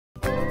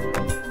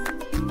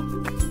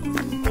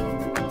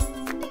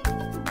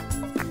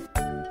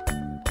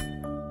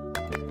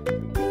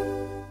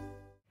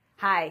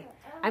Hi,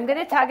 I'm going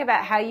to talk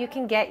about how you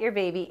can get your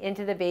baby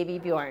into the baby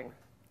Bjorn.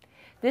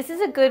 This is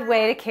a good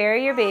way to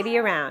carry your baby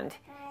around.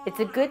 It's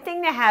a good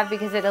thing to have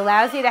because it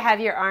allows you to have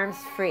your arms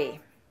free.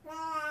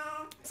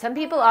 Some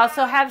people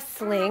also have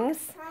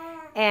slings,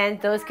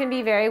 and those can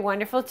be very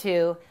wonderful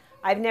too.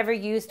 I've never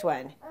used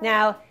one.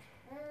 Now,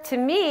 to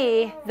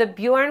me, the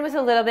Bjorn was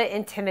a little bit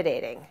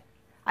intimidating.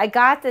 I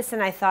got this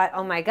and I thought,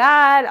 oh my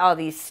God, all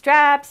these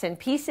straps and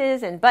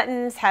pieces and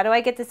buttons, how do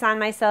I get this on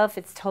myself?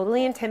 It's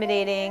totally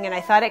intimidating, and I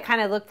thought it kind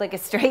of looked like a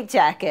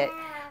straitjacket.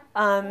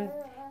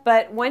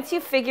 But once you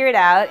figure it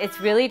out,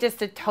 it's really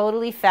just a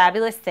totally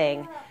fabulous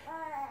thing.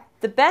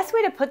 The best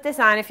way to put this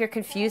on if you're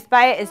confused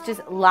by it is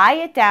just lie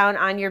it down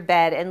on your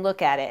bed and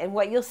look at it. And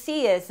what you'll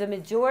see is the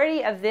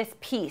majority of this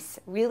piece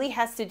really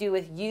has to do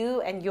with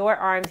you and your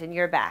arms and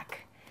your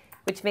back,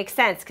 which makes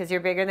sense because you're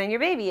bigger than your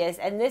baby is.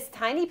 And this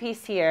tiny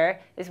piece here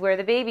is where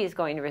the baby is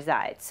going to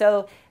reside.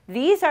 So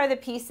these are the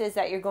pieces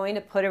that you're going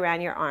to put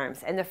around your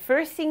arms. And the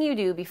first thing you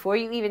do before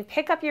you even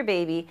pick up your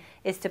baby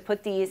is to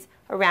put these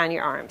around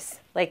your arms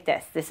like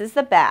this. This is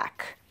the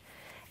back.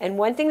 And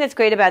one thing that's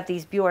great about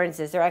these Bjorns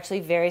is they're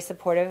actually very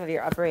supportive of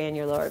your upper and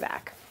your lower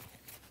back.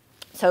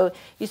 So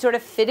you sort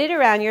of fit it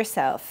around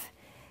yourself,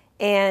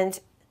 and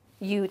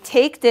you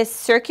take this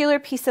circular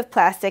piece of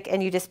plastic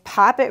and you just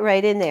pop it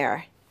right in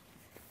there.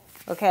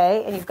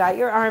 Okay, and you've got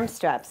your arm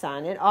straps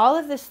on, and all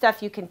of this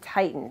stuff you can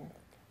tighten.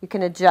 You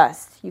can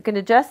adjust. You can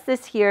adjust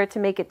this here to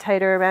make it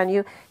tighter around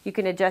you. You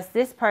can adjust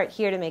this part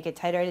here to make it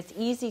tighter, and it's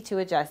easy to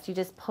adjust. You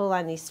just pull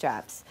on these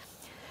straps.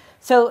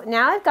 So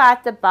now I've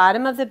got the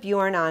bottom of the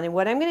Bjorn on, and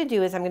what I'm going to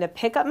do is I'm going to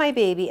pick up my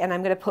baby and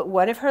I'm going to put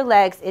one of her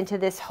legs into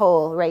this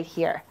hole right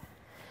here.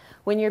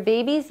 When your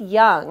baby's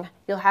young,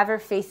 you'll have her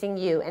facing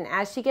you, and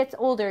as she gets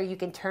older, you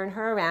can turn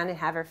her around and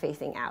have her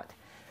facing out.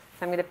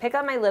 So I'm going to pick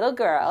up my little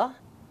girl.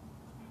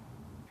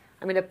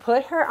 I'm going to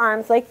put her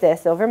arms like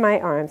this over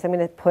my arms. I'm going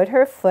to put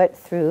her foot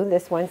through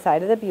this one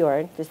side of the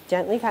Bjorn, just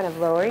gently kind of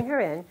lowering her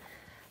in.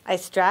 I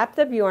strap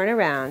the Bjorn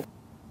around,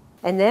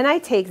 and then I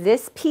take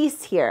this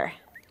piece here.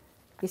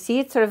 You see,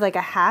 it's sort of like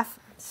a half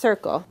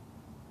circle,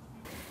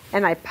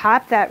 and I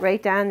pop that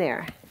right down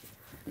there.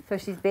 So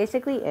she's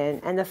basically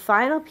in, and the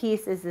final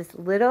piece is this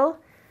little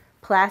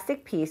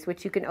plastic piece,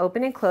 which you can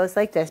open and close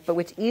like this, but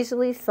which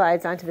easily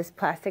slides onto this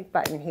plastic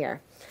button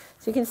here.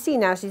 So you can see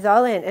now she's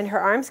all in, and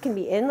her arms can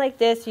be in like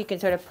this. You can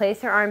sort of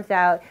place her arms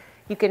out.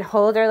 You can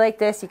hold her like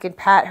this. You can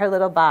pat her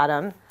little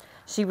bottom.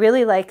 She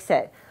really likes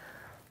it.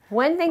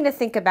 One thing to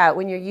think about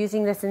when you're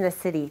using this in the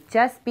city,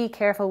 just be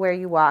careful where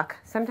you walk.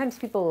 Sometimes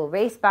people will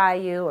race by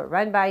you or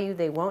run by you.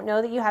 They won't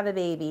know that you have a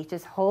baby.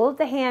 Just hold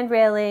the hand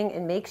railing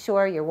and make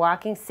sure you're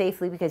walking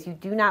safely, because you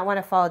do not want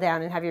to fall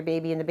down and have your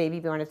baby and the baby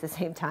Bjorn at the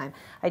same time.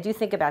 I do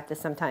think about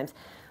this sometimes.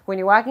 When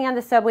you're walking on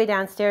the subway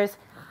downstairs,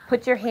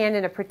 put your hand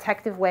in a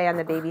protective way on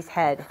the baby's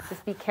head.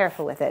 Just be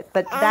careful with it.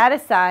 But that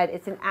aside,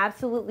 it's an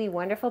absolutely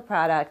wonderful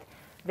product.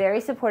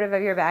 Very supportive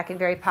of your back and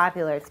very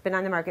popular. It's been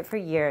on the market for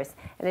years,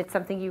 and it's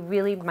something you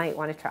really might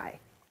want to try.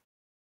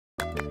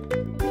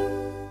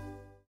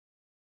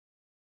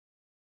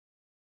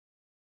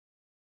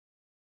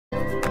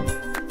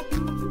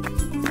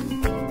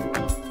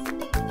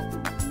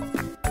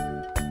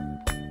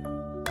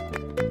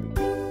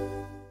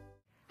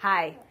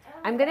 Hi,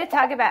 I'm going to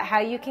talk about how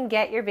you can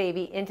get your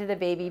baby into the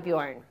baby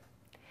Bjorn.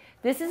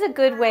 This is a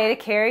good way to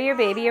carry your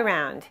baby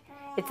around.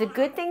 It's a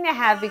good thing to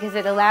have because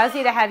it allows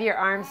you to have your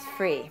arms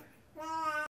free.